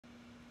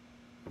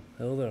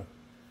Hello there.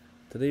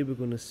 Today we're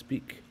going to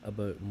speak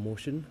about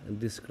motion and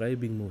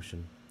describing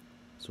motion.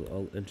 So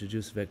I'll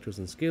introduce vectors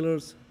and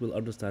scalars, we'll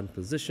understand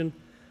position,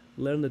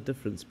 learn the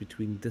difference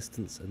between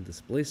distance and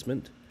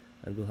displacement,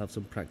 and we'll have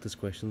some practice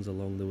questions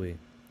along the way.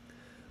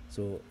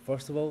 So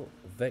first of all,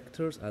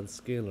 vectors and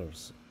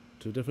scalars.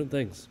 Two different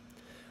things.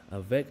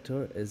 A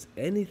vector is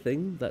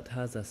anything that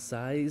has a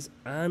size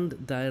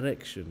and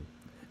direction.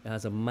 It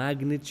has a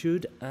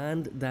magnitude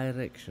and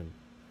direction.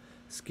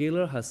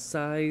 Scalar has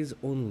size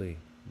only,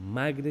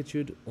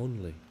 magnitude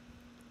only.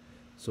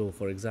 So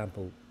for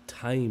example,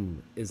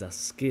 time is a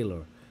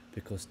scalar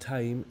because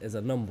time is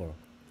a number.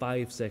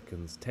 5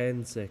 seconds,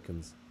 10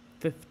 seconds,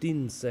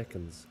 15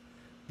 seconds.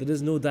 There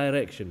is no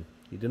direction.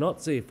 You do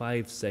not say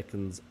 5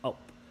 seconds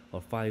up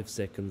or 5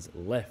 seconds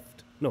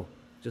left. No,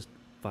 just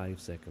 5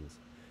 seconds.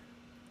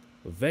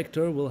 A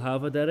vector will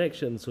have a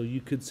direction, so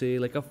you could say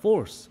like a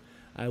force.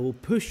 I will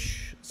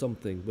push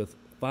something with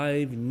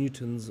 5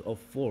 newtons of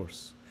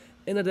force.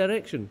 In a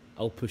direction,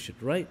 I'll push it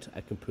right,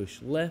 I can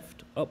push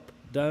left, up,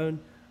 down,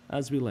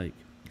 as we like.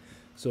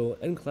 So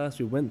in class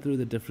we went through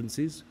the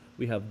differences.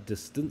 We have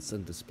distance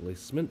and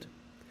displacement,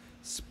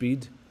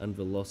 speed and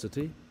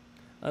velocity,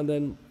 and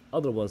then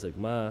other ones like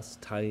mass,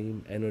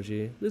 time,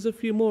 energy. There's a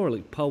few more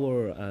like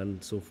power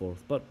and so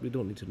forth, but we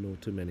don't need to know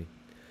too many.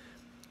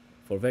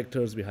 For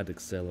vectors we had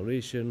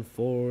acceleration,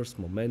 force,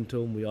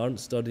 momentum. We aren't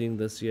studying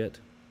this yet,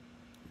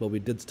 but we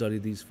did study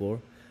these four,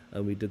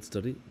 and we did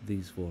study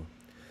these four.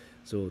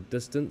 So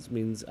distance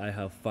means I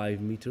have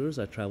 5 meters,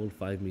 I traveled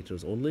 5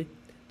 meters only.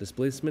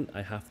 Displacement,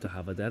 I have to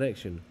have a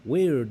direction.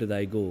 Where did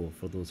I go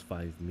for those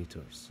 5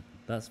 meters?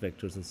 That's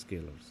vectors and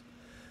scalars.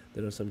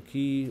 There are some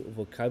key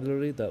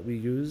vocabulary that we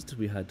used.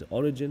 We had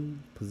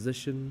origin,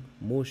 position,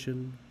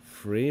 motion,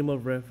 frame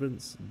of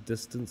reference,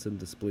 distance and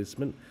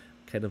displacement.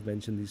 Kind of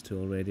mentioned these two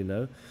already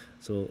now.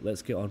 So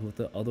let's get on with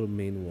the other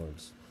main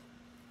words.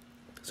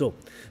 So,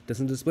 distance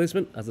and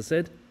displacement, as I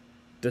said,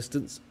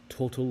 distance,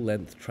 total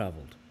length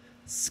traveled.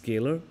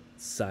 Scalar,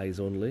 size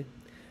only.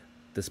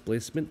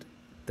 Displacement,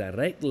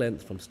 direct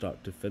length from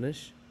start to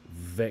finish.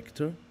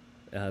 Vector,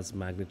 it has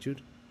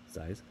magnitude,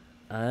 size,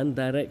 and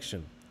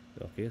direction.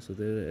 Okay, so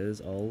there it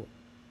is all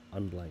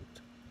unblanked.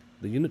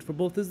 The unit for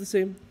both is the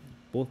same.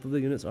 Both of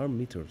the units are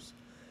meters.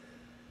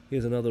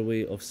 Here's another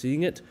way of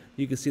seeing it.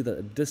 You can see that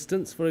a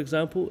distance, for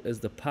example, is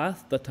the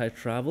path that I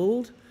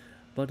traveled.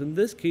 But in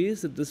this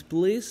case, the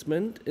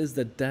displacement is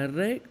the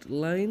direct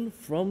line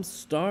from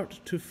start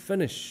to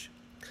finish.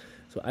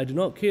 So I do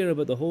not care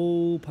about the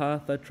whole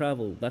path I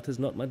traveled. That is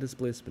not my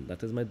displacement.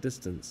 That is my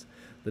distance.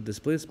 The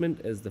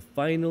displacement is the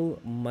final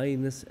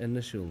minus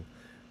initial.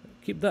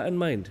 Keep that in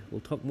mind.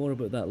 We'll talk more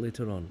about that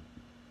later on.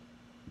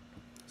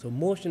 So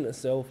motion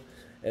itself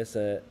is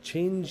a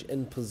change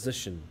in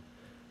position.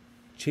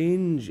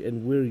 Change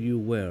in where you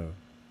were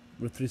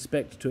with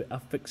respect to a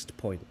fixed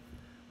point.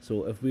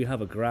 So if we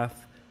have a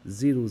graph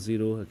 0,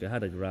 0, like I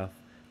had a graph,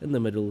 in the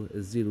middle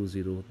is 0,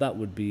 0, that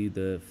would be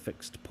the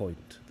fixed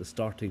point, the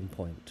starting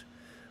point.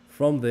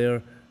 From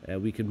there,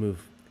 we can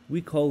move.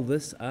 We call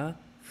this a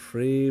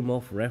frame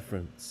of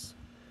reference.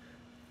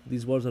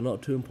 These words are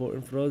not too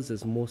important for us.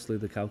 It's mostly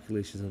the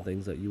calculations and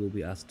things that you will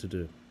be asked to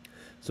do.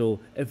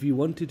 So if you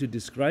wanted to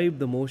describe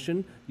the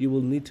motion, you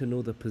will need to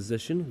know the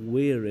position,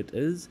 where it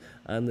is,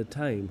 and the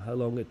time, how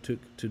long it took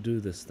to do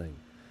this thing.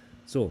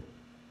 So,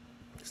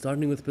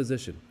 starting with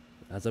position.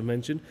 As I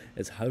mentioned,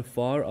 it's how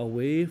far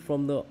away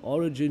from the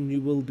origin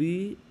you will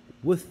be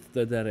with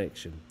the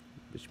direction,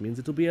 which means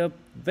it'll be a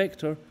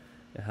vector.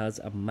 It has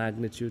a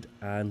magnitude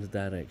and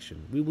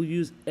direction. We will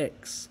use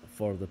x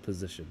for the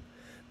position.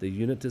 The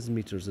unit is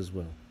meters as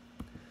well.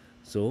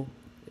 So,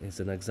 here's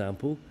an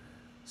example.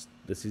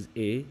 This is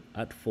A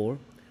at 4.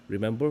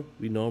 Remember,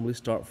 we normally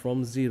start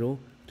from 0.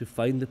 To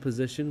find the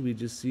position, we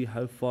just see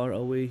how far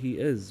away he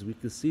is. We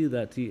can see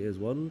that he is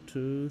 1,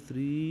 2,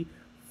 3,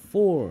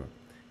 4.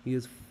 He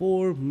is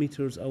 4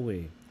 meters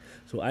away.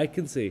 So I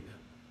can say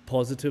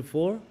positive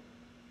 4,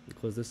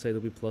 because this side will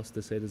be plus,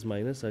 this side is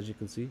minus, as you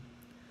can see.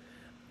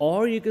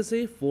 Or you can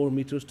say 4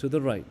 meters to the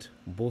right.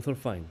 Both are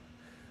fine.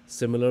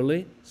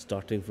 Similarly,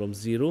 starting from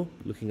 0,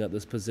 looking at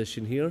this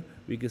position here,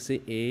 we can say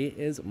A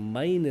is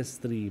minus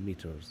 3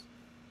 meters.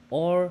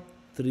 Or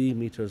 3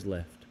 meters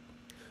left.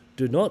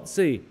 Do not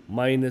say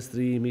minus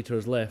 3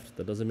 meters left.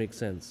 That doesn't make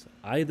sense.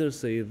 Either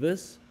say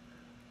this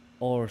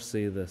or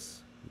say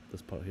this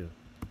part here.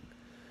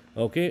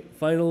 Okay,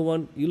 final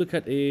one. You look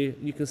at A,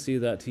 you can see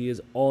that he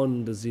is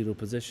on the 0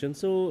 position,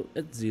 so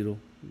it's 0.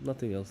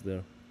 Nothing else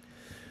there.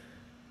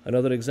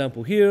 Another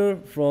example here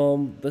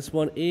from this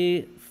one,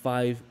 A,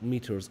 5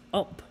 meters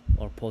up,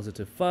 or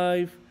positive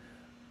 5,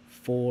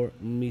 4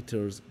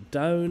 meters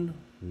down,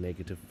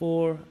 negative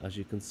 4, as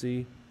you can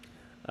see,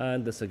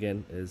 and this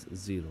again is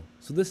 0.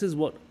 So this is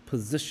what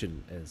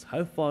position is,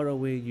 how far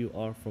away you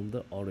are from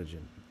the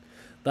origin.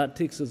 That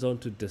takes us on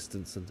to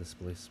distance and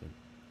displacement.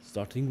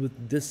 Starting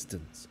with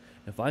distance.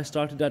 If I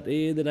started at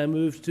A, then I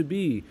moved to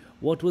B,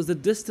 what was the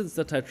distance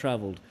that I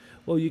traveled?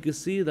 Well, you can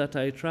see that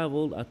I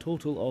traveled a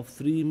total of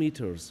 3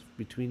 meters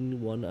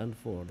between 1 and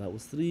 4. That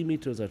was 3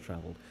 meters I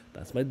traveled.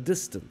 That's my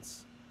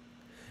distance.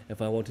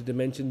 If I wanted to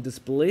mention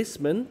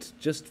displacement,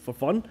 just for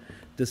fun,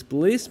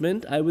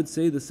 displacement, I would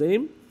say the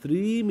same,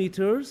 3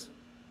 meters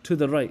to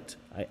the right.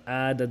 I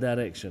add a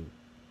direction.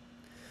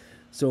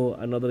 So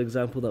another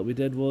example that we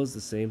did was the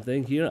same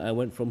thing here. I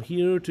went from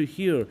here to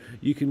here.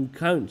 You can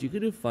count. You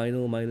can do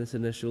final minus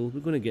initial.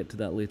 We're going to get to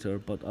that later.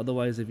 But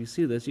otherwise, if you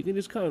see this, you can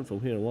just count from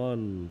here.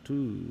 1,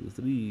 2,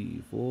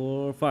 3,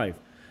 4, 5.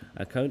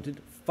 I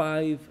counted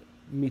 5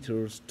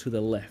 meters to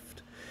the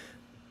left.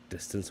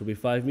 Distance will be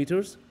 5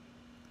 meters.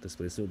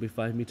 Displacement will be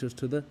 5 meters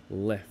to the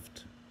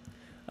left.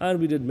 And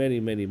we did many,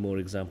 many more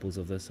examples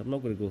of this. I'm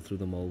not going to go through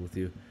them all with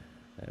you.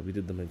 We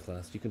did them in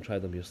class. You can try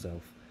them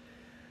yourself.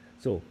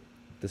 So,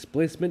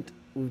 displacement,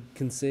 we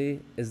can say,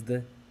 is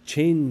the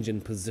change in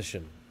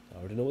position. I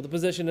already know what the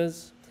position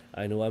is.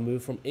 I know I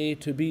moved from A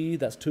to B.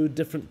 That's 2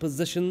 different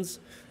positions.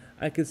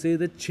 I can say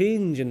the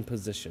change in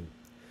position.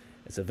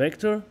 It's a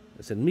vector,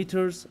 it's in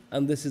meters,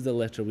 and this is the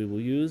letter we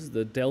will use,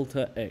 the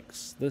delta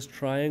x. This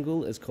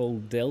triangle is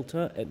called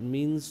delta. It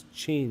means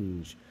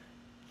change.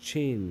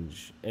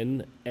 Change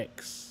in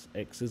x.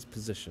 X is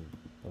position.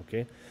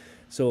 Okay?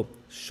 So,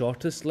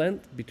 shortest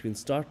length between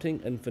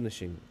starting and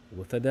finishing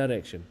with a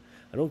direction.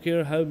 I don't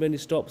care how many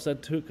stops I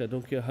took, I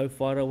don't care how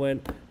far I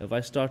went. If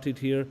I started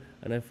here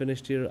and I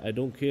finished here, I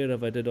don't care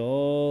if I did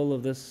all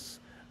of this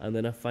and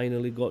then I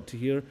finally got to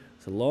here.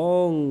 It's a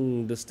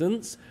long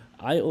distance.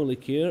 I only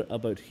care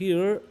about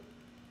here,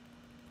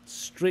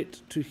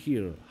 straight to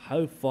here,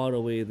 how far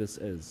away this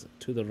is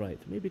to the right.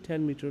 Maybe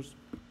 10 meters,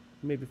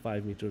 maybe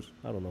 5 meters,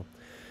 I don't know.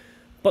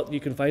 But you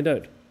can find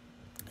out.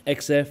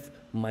 XF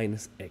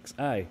minus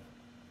XI.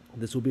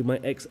 This will be my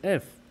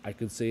XF. I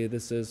could say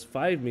this is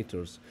 5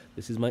 meters.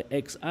 This is my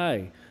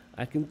XI.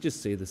 I can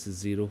just say this is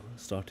 0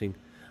 starting.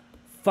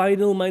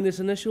 Final minus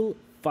initial,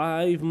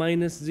 5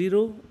 minus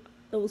 0.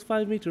 That was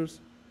 5 meters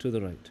to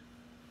the right.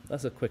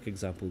 That's a quick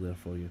example there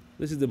for you.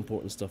 This is the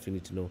important stuff you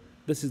need to know.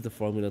 This is the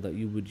formula that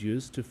you would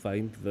use to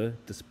find the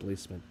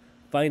displacement.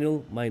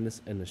 Final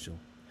minus initial.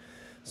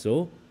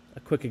 So, a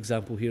quick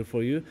example here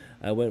for you.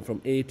 I went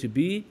from A to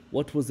B.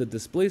 What was the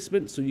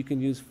displacement? So you can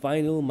use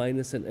final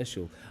minus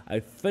initial. I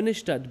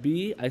finished at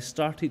B. I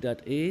started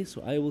at A.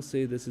 So I will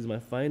say this is my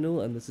final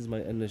and this is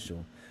my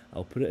initial.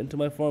 I'll put it into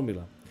my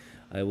formula.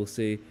 I will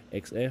say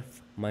XF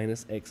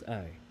minus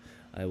XI.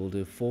 I will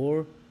do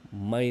 4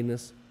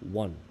 minus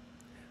 1.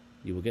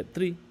 You will get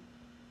 3,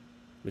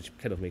 which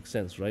kind of makes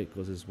sense, right?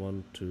 Because it's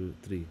 1, 2,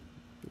 3.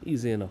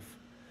 Easy enough.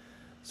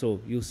 So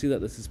you'll see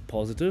that this is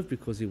positive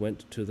because he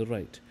went to the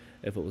right.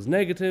 If it was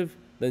negative,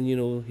 then you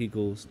know he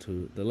goes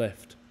to the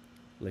left.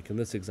 Like in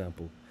this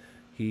example.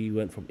 He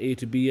went from A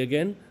to B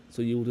again,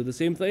 so you will do the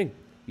same thing.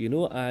 You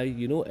know I,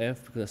 you know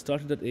F, because I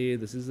started at A,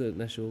 this is the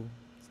initial,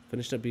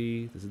 finished at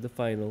B, this is the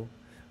final,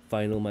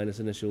 final minus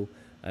initial.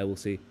 I will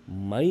say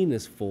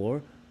minus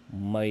 4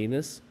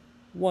 minus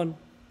 1.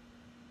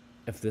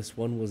 If this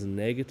one was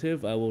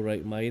negative, I will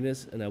write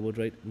minus and I would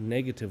write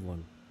negative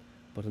 1.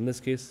 But in this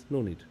case,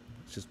 no need.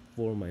 It's just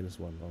 4 minus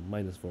 1, or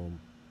minus 4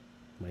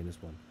 minus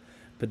 1.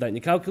 Put that in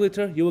your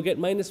calculator, you will get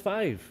minus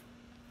 5.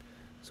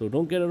 So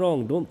don't get it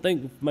wrong. Don't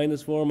think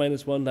minus 4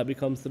 minus 1, that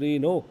becomes 3.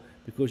 No,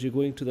 because you're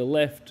going to the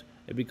left,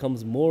 it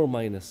becomes more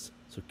minus.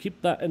 So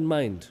keep that in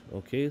mind,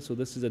 okay? So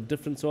this is a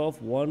difference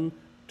of 1,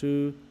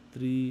 2,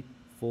 3,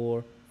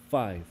 4,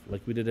 5,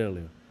 like we did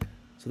earlier.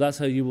 So that's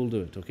how you will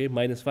do it, okay?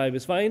 Minus 5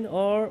 is fine,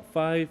 or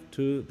 5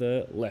 to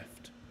the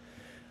left.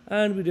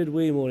 And we did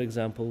way more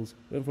examples.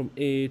 Went from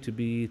A to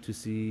B to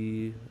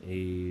C,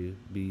 A,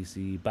 B,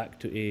 C, back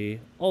to A,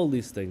 all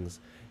these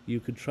things. You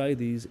could try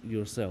these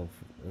yourself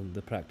in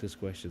the practice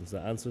questions.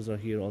 The answers are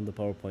here on the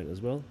PowerPoint as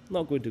well.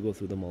 Not going to go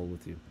through them all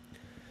with you.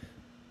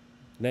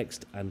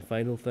 Next and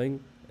final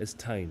thing is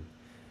time.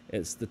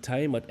 It's the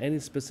time at any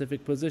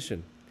specific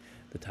position.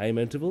 The time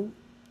interval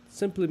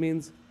simply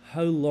means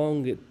how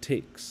long it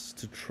takes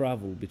to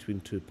travel between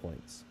 2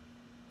 points.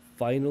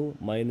 Final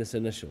minus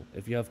initial.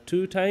 If you have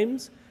 2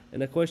 times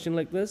in a question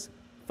like this,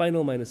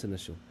 final minus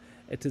initial.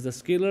 It is a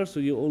scalar, so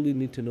you only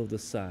need to know the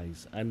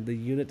size, and the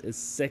unit is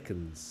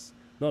seconds,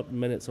 not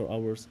minutes or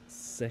hours,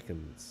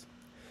 seconds.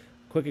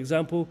 Quick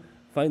example,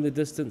 find the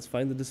distance,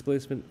 find the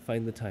displacement,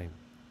 find the time.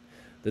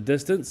 The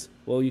distance,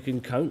 well, you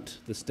can count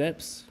the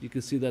steps. You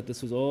can see that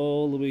this was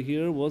all the way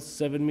here was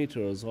 7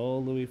 meters.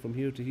 All the way from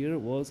here to here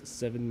was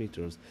 7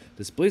 meters.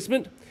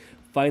 Displacement,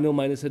 final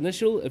minus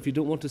initial. If you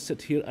don't want to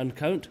sit here and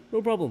count,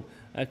 no problem.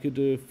 I could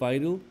do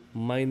final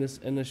minus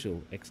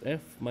initial.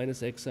 XF minus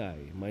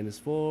XI. Minus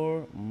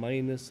 4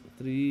 minus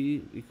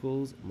 3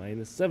 equals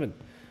minus 7.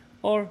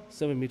 Or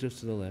 7 meters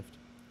to the left.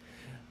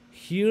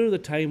 Here the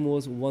time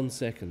was 1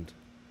 second.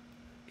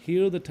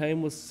 Here the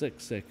time was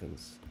 6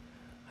 seconds.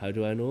 How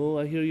do I know,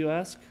 I hear you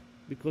ask?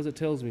 Because it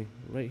tells me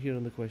right here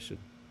in the question.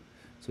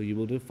 So you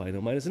will do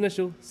final minus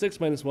initial, 6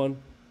 minus 1,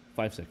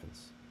 5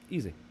 seconds.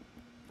 Easy.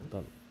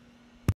 Done.